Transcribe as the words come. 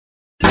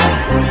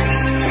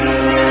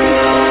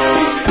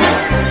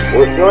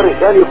senhor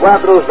Jânio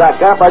Quadros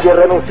acaba de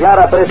renunciar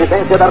à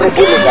presidência da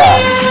República.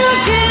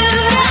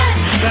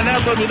 Pelé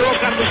dominou,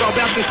 Carlos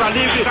Alberto está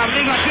livre,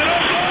 Carlinhos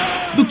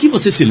atirou. Do que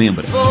você se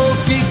lembra? Vou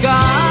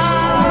ficar.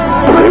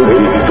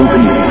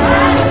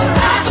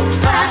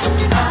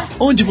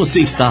 Onde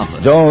você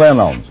estava? John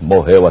Lennon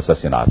morreu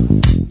assassinado.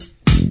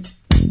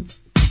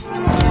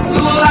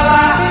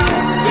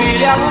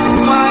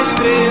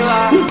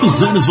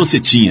 Quantos anos você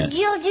tinha?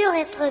 Dur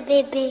être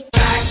bébé.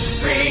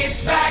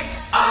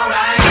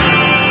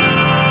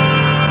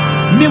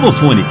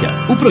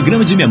 Memofônica, o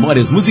programa de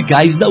memórias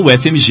musicais da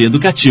UFMG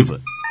Educativa.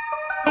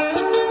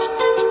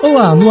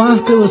 Olá, no ar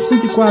pela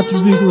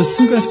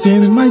 104,5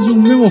 FM, mais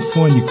um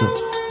Memofônica.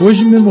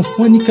 Hoje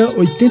Memofônica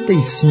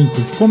 85,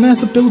 que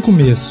começa pelo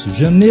começo,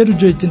 janeiro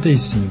de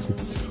 85.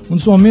 Um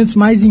dos momentos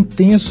mais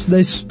intensos da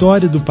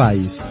história do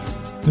país.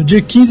 No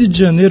dia 15 de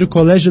janeiro, o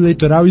Colégio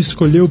Eleitoral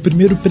escolheu o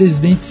primeiro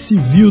presidente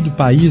civil do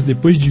país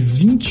depois de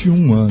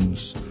 21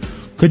 anos.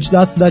 O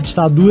candidato da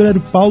ditadura era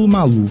o Paulo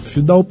Maluf, e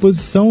o da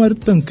oposição era o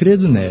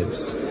Tancredo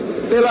Neves.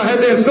 Pela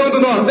redenção do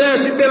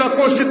Nordeste, pela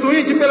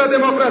Constituinte, pela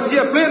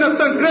democracia plena,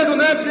 Tancredo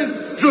Neves,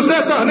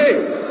 José Sarney.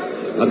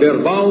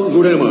 Aderbal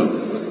Jurema.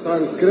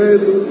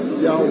 Tancredo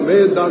de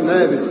Almeida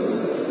Neves.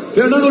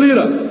 Fernando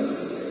Lira.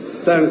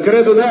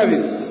 Tancredo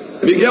Neves.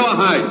 Miguel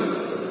Arraes.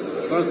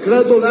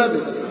 Tancredo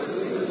Neves.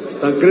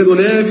 Tancredo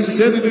Neves,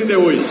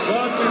 138.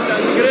 Voto em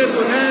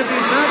Tancredo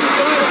Neves, na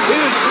vitória.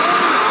 Isso.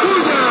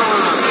 Cunha.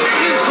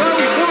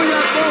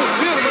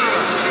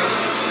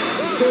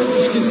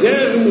 Todos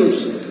quisermos,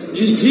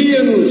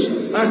 dizia-nos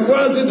há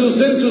quase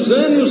 200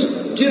 anos,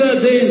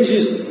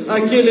 Tiradentes,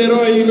 aquele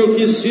herói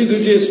enlouquecido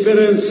de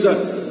esperança.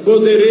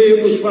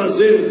 Poderemos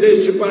fazer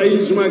deste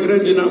país uma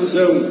grande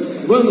nação.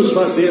 Vamos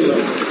fazê-la.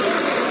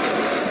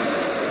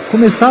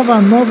 Começava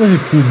a nova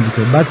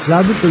república,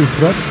 batizada pelo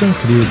próprio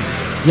Tancredo.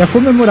 E a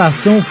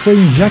comemoração foi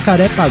em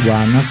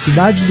Jacarepaguá, na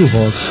cidade do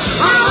rock,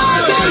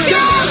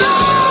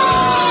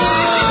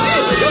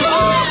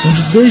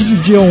 onde desde o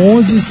dia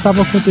 11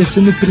 estava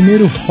acontecendo o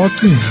primeiro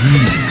Rock in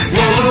Rio.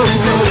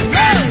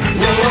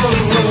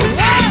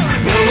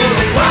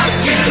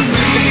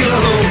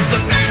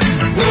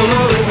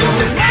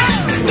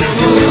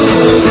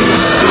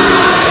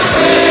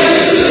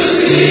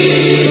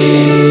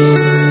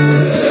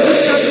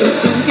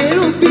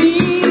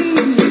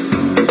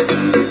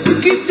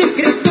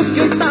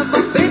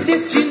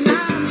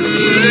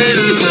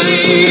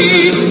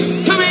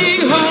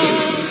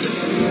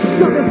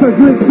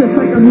 Você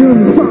sai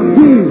caminhando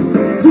sozinho,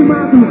 de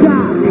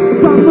madrugada,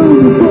 com a mão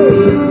no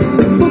bolso.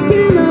 Por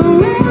que não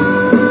eu?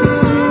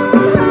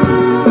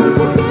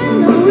 Por que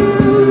não eu?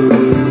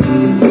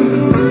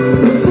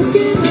 Por que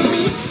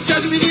não? Se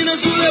as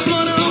meninas do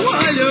Leblon não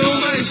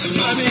olham mais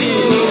pra mim,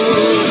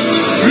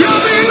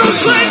 Loving no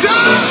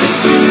stranger.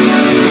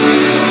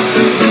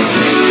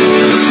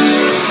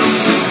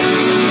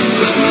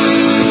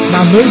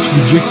 Na noite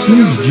do dia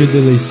 15, dia da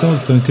eleição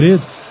do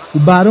Tancredo, o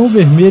Barão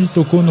Vermelho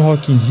tocou no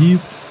Rock in Rio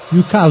e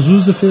o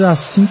Cazuza fez a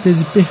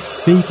síntese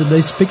perfeita da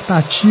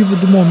expectativa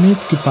do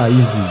momento que o país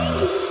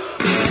vivia.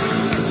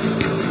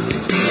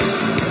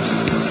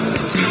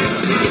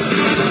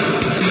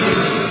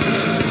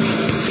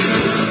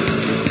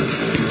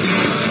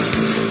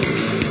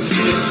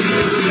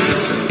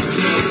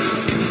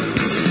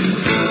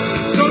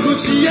 Todo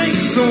dia a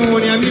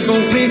insônia me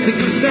convence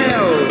que o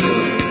céu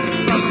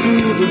faz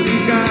tudo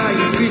ficar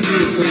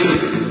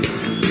infinito.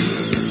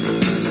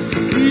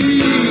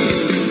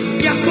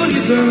 E a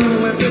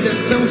solidão é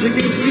proteção de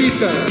quem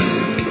fica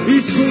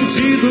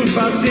escondido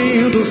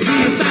fazendo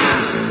fita.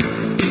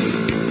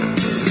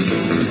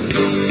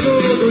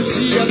 Todo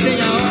dia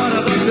tem a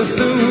hora da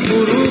sessão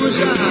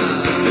coruja.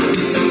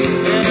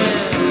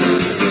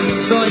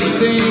 Só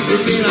entende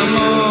quem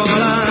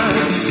namora.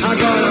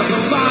 Agora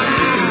vambora.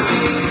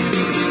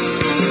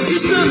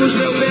 Estamos,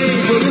 meu bem,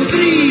 por um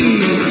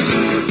triz.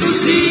 O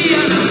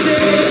dia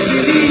nascer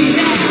feliz.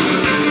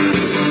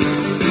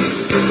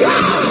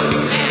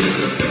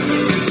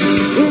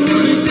 O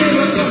mundo inteiro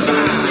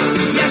acordar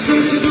e a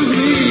gente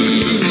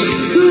dormir,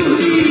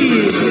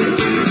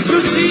 pro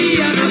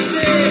dia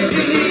nascer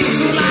feliz,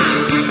 vamos lá,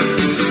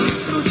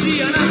 pro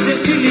dia nascer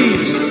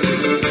feliz.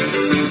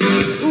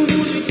 O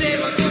mundo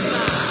inteiro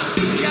acordar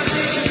e a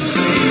gente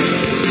dormir.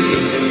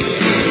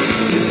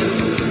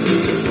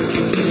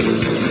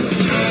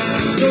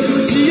 Todo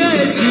dia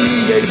é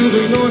dia e tudo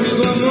em nome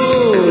do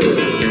amor.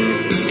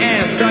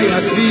 Essa é a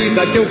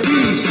vida que eu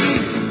quis.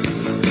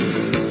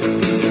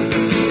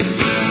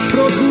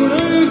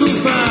 Procurando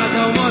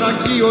vaga, uma hora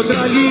aqui, outra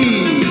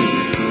ali,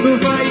 no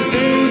vai e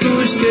vem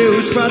dos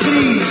teus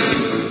quadris.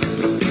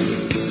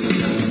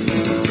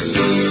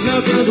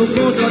 Nadando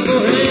contra a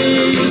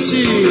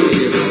corrente,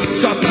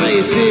 só pra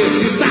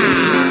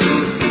exercitar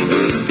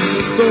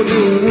todo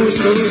o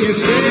músculo de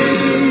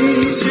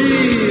frente.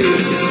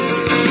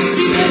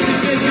 E desde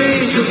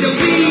presente o que eu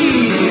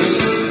fiz,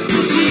 no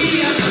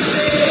dia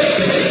nascer.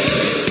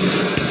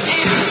 No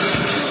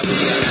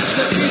dia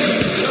nascer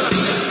feliz.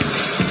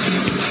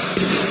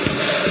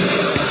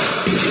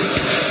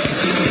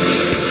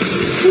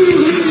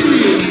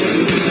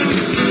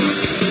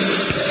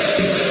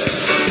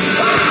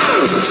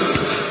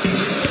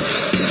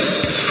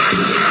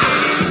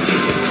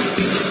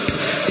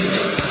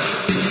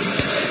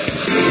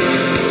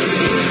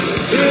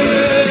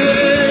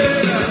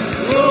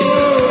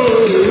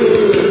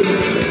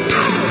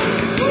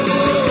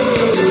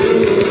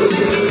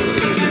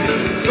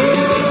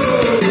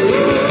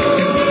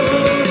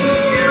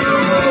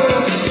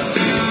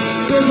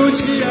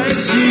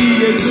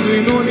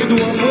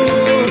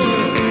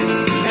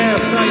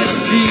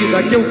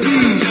 vida que eu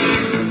quis,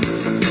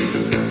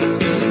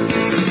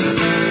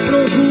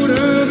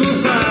 procurando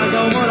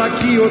vaga, uma hora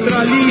aqui, outra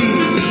ali,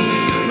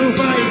 no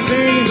vai e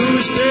vem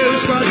dos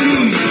teus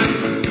quadris,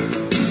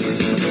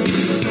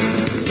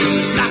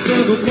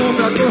 nadando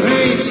contra a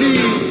corrente,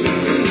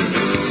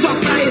 só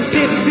pra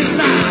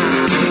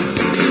exercitar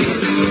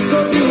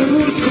todo o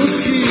músculo que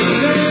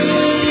sente.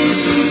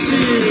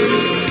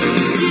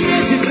 E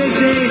nesse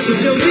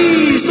presente eu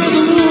fiz todo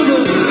mundo.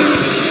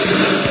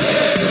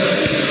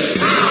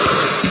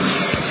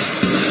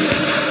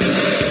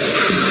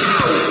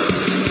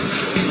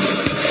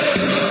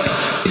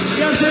 E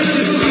a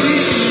gente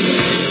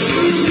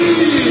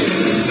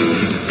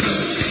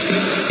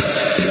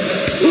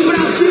o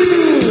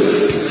Brasil,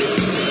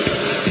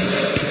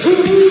 o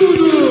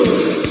mundo.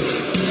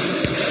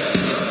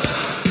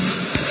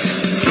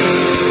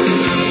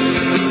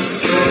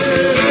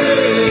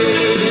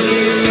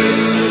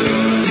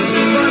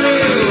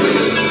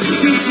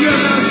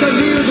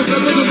 Lindo pra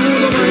todo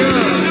mundo amanhã.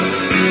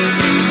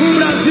 Um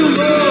Brasil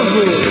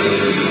novo,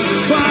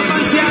 com a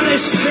rapaziada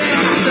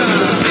esperta.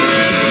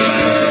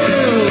 Valeu!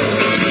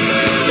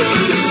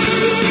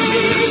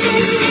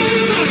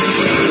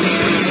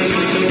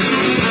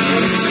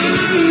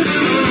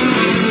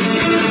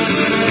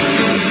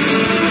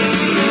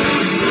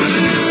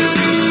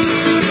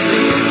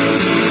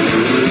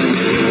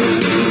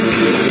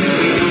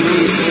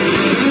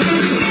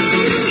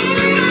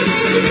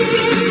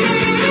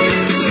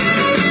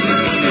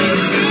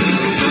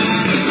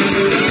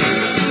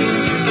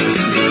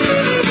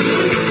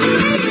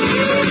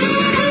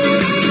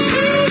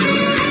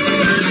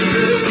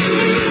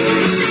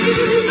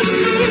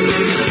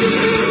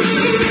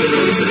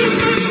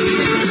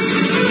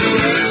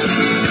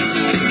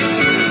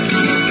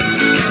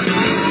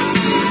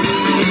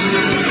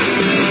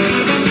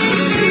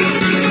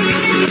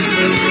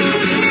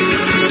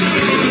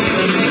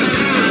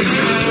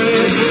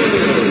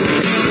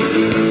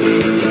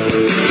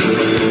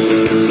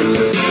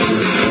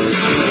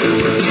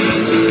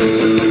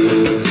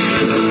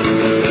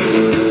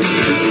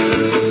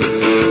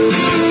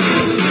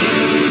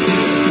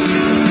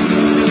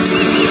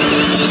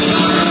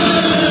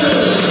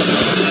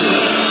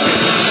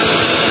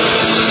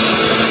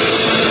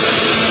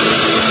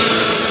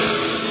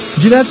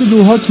 Direto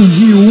do Rock in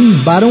Rio 1,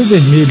 Barão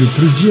Vermelho,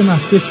 pro dia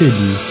nascer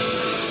feliz.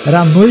 Era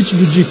a noite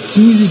do dia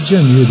 15 de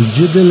janeiro,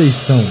 dia da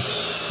eleição.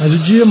 Mas o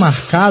dia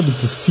marcado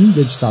pro fim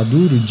da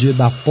ditadura, o dia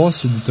da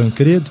posse do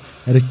Tancredo,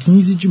 era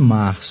 15 de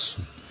março.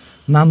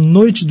 Na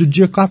noite do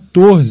dia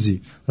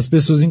 14, as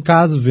pessoas em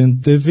casa, vendo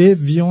TV,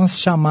 viam as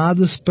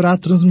chamadas para a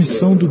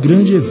transmissão do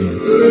grande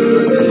evento.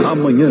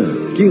 Amanhã,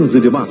 15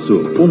 de março,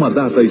 uma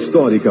data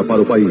histórica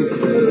para o país.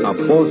 A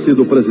posse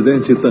do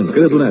presidente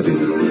Tancredo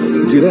Neves.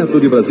 Direto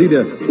de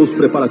Brasília, os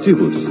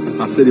preparativos,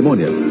 a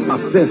cerimônia, a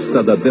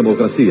festa da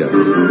democracia.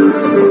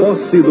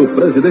 Posse do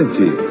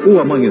presidente, o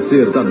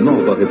amanhecer da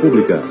nova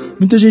república.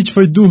 Muita gente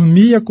foi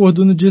dormir e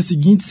acordou no dia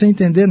seguinte sem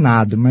entender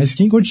nada, mas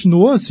quem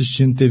continuou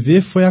assistindo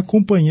TV foi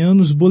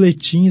acompanhando os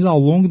boletins ao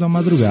longo da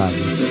madrugada.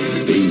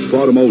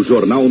 Informa o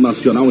Jornal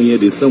Nacional em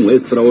edição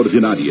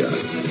extraordinária.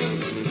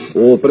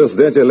 O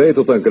presidente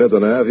eleito Tancredo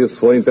Neves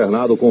foi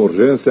internado com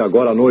urgência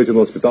agora à noite no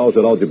Hospital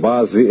Geral de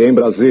Base, em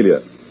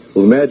Brasília.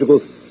 Os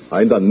médicos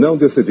ainda não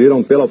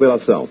decidiram pela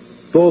operação.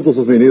 Todos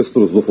os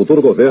ministros do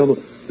futuro governo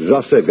já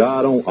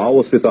chegaram ao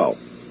hospital.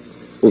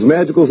 Os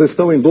médicos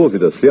estão em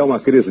dúvida se é uma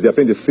crise de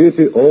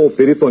apendicite ou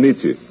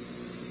peritonite.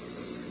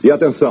 E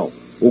atenção,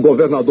 o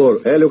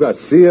governador Hélio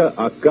Garcia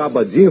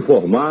acaba de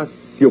informar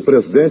que o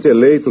presidente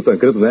eleito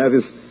Tancredo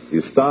Neves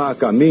está a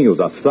caminho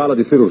da sala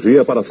de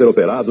cirurgia para ser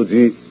operado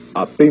de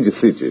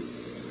apendicite.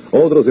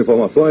 Outras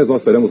informações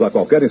nós teremos a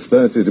qualquer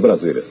instante de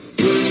Brasília.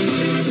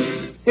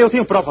 Eu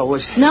tenho prova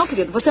hoje. Não,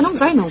 querido, você não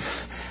vai, não.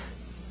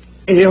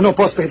 Eu não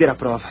posso perder a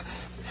prova.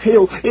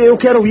 Eu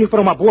quero ir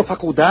para uma boa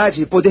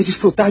faculdade e poder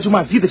desfrutar de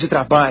uma vida de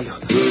trabalho.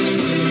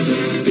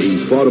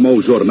 Informa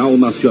o Jornal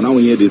Nacional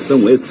em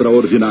edição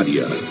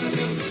extraordinária.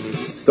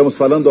 Estamos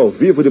falando ao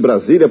vivo de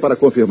Brasília para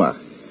confirmar.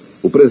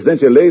 O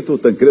presidente eleito,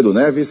 Tancredo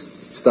Neves,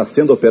 está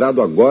sendo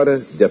operado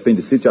agora de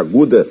apendicite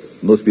aguda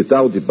no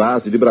Hospital de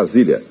Base de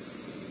Brasília.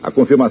 A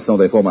confirmação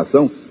da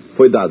informação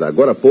foi dada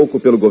agora há pouco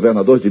pelo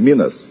governador de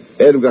Minas,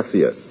 Hélio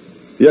Garcia.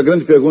 E a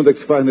grande pergunta que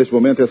se faz neste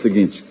momento é a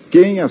seguinte: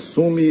 quem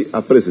assume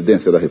a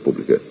presidência da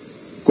República?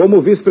 Como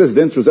o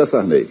vice-presidente José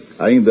Sarney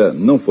ainda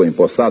não foi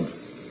empossado,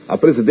 a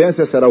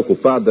presidência será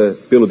ocupada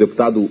pelo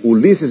deputado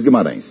Ulisses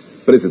Guimarães,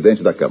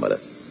 presidente da Câmara.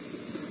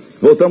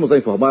 Voltamos a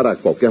informar a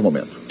qualquer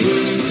momento.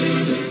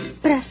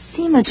 Pra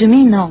cima de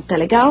mim não, tá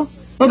legal?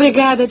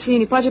 Obrigada,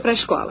 Tine. Pode ir pra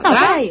escola, não, tá?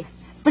 Peraí.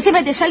 Você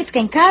vai deixar ele ficar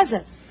em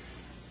casa?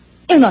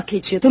 Eu não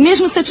acredito.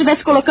 Mesmo se eu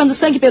estivesse colocando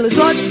sangue pelos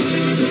olhos...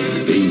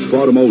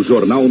 Informa o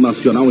Jornal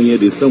Nacional em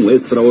edição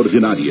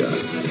extraordinária.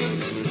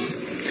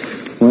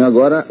 Bom,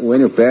 agora o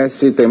Enio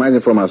Pesce tem mais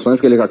informações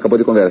porque ele acabou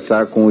de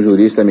conversar com o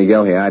jurista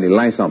Miguel Reale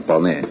lá em São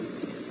Paulo, né?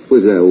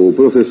 Pois é, o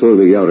professor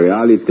Miguel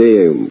Reale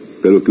tem,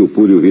 pelo que eu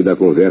pude ouvir da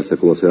conversa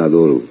com o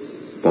senador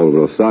Paulo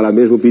Grossar, a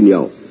mesma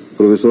opinião.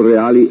 professor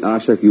Reale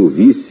acha que o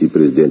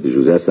vice-presidente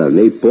José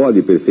Sarney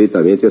pode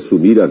perfeitamente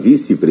assumir a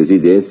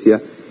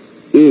vice-presidência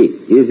e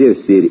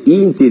exercer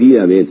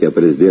interinamente a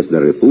presidência da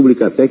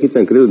República até que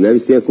Tancredo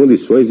Neves tenha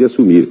condições de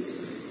assumir.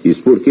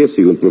 Isso porque,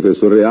 segundo o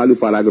professor Reale, o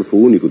parágrafo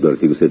único do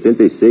artigo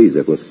 76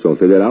 da Constituição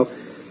Federal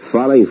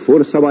fala em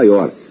força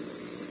maior.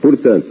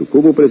 Portanto,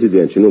 como o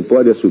presidente não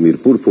pode assumir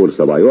por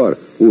força maior,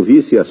 o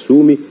vice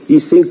assume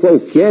e sem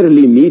qualquer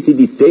limite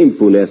de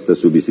tempo nesta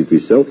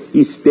substituição,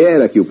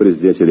 espera que o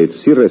presidente eleito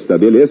se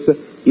restabeleça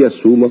e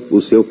assuma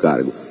o seu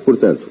cargo.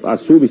 Portanto,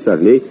 assume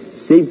Sarney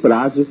sem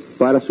prazo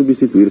para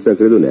substituir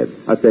Tancredo Neves,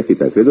 até que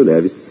Tancredo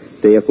Neves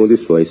tenha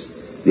condições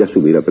de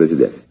assumir a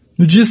presidência.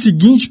 No dia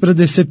seguinte, para a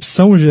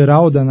decepção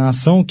geral da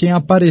nação, quem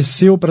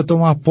apareceu para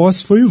tomar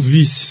posse foi o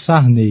vice,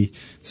 Sarney,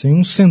 sem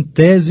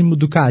 1/100º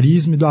do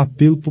carisma e do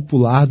apelo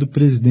popular do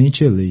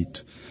presidente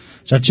eleito.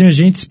 Já tinha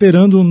gente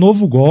esperando um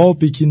novo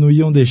golpe, que não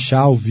iam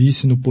deixar o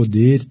vice no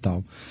poder e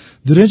tal.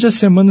 Durante as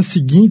semanas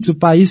seguintes, o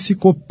país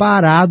ficou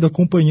parado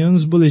acompanhando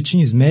os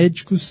boletins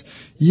médicos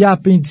e a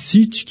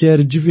apendicite, que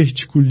era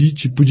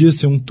diverticulite e podia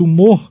ser um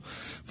tumor,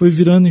 foi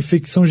virando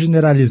infecção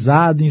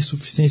generalizada,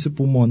 insuficiência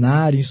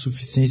pulmonar,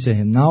 insuficiência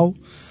renal.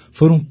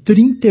 Foram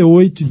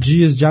 38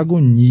 dias de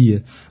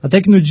agonia, até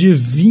que no dia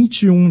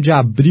 21 de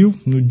abril,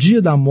 no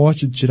dia da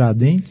morte do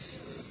Tiradentes...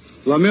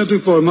 Lamento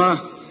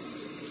informar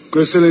que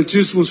o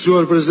excelentíssimo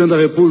senhor presidente da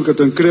República,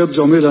 Tancredo de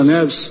Almeida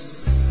Neves,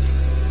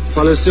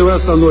 faleceu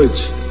esta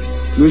noite,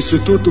 no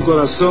Instituto do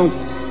Coração,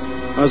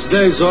 às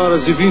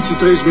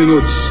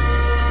 10h23.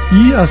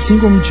 E, assim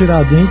como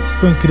Tiradentes,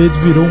 Tancredo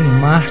virou um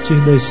mártir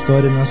da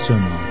história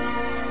nacional.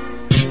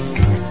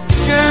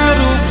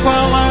 Quero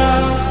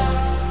falar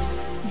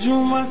de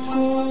uma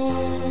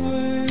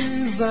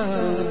coisa.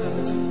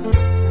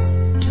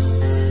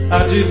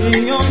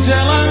 Adivinha onde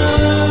ela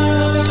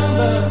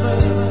anda?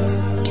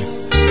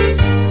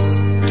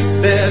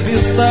 Deve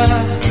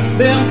estar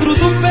dentro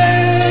do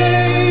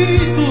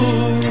peito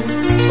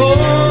ou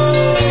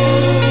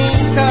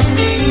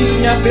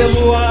caminha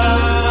pelo ar.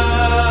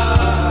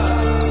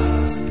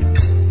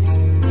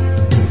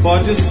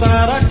 Pode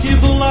estar aqui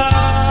do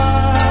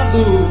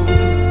lado,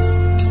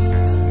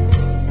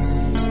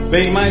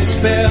 bem mais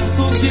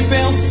perto que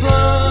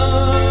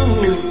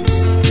pensamos.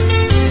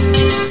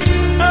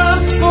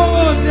 A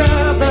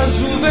folha da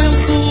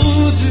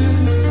juventude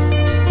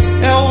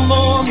é o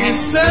nome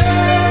certo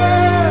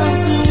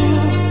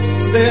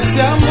desse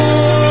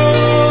amor.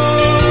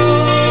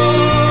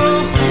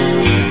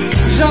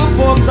 Já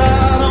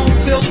podaram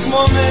seus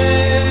momentos,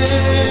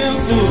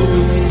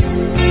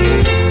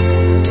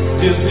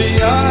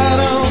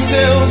 desviaram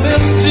seu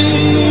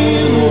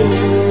destino,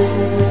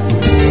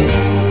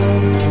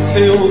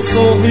 seu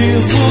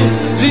sorriso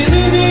de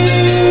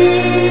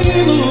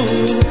menino.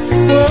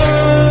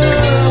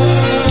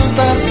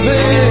 Quantas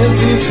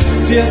vezes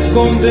se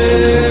escondeu,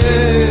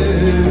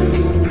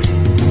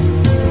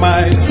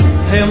 mas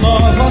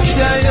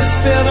renova-se a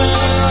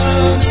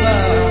esperança,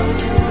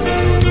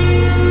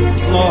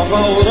 nova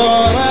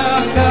aurora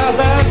a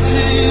cada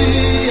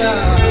dia.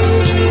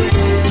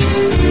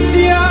 E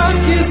há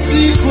que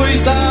se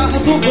cuidar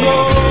do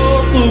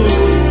broto,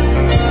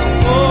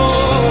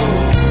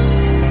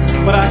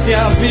 pra que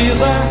a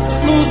vida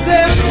nos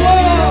dê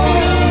flor.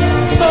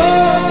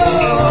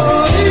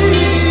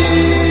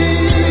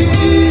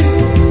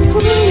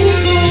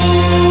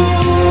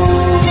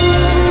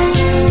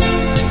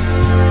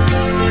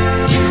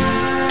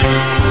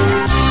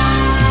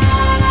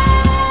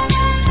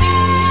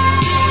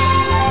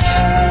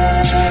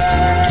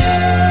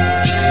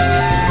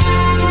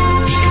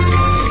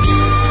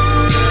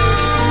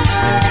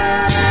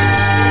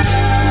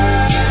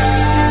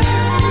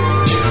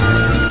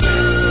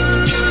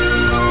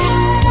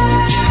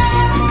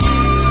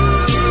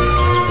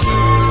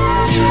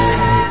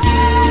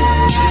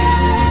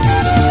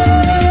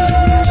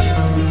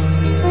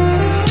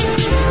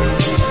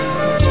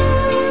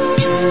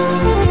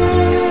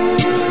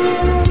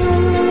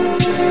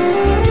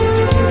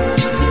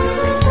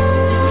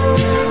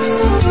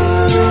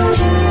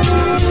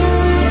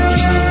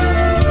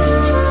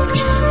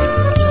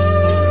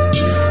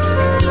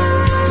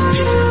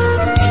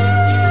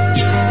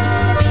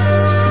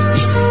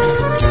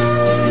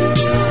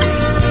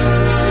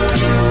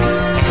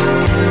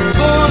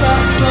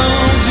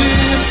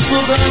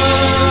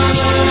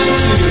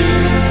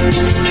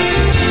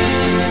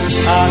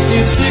 Há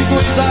que se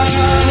cuidar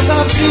da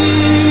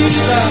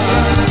vida,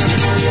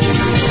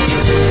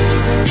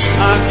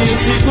 há que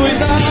se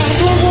cuidar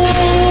do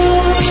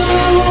mundo,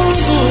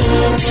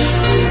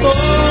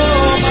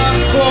 tomar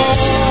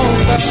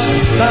conta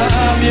da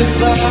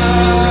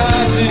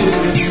amizade,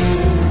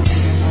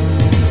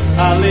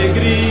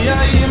 alegria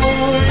e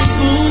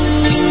muitos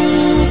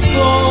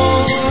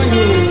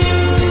sonhos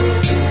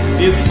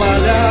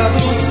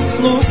espalhados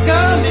no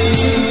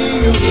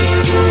caminho.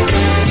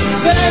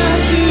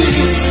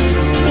 Verdes,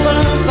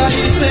 planta e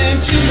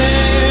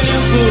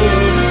sentimento,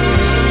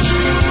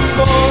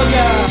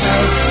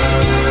 folhas,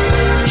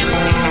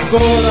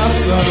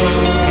 coração,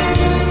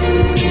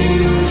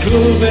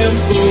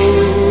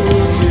 juventude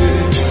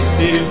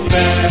e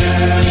fé.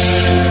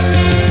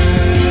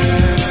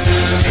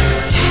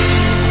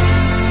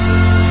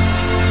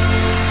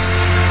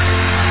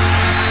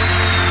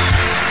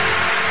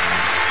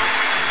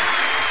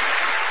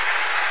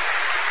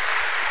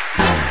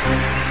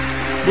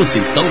 Você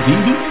está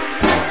ouvindo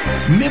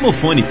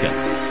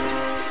Memofônica.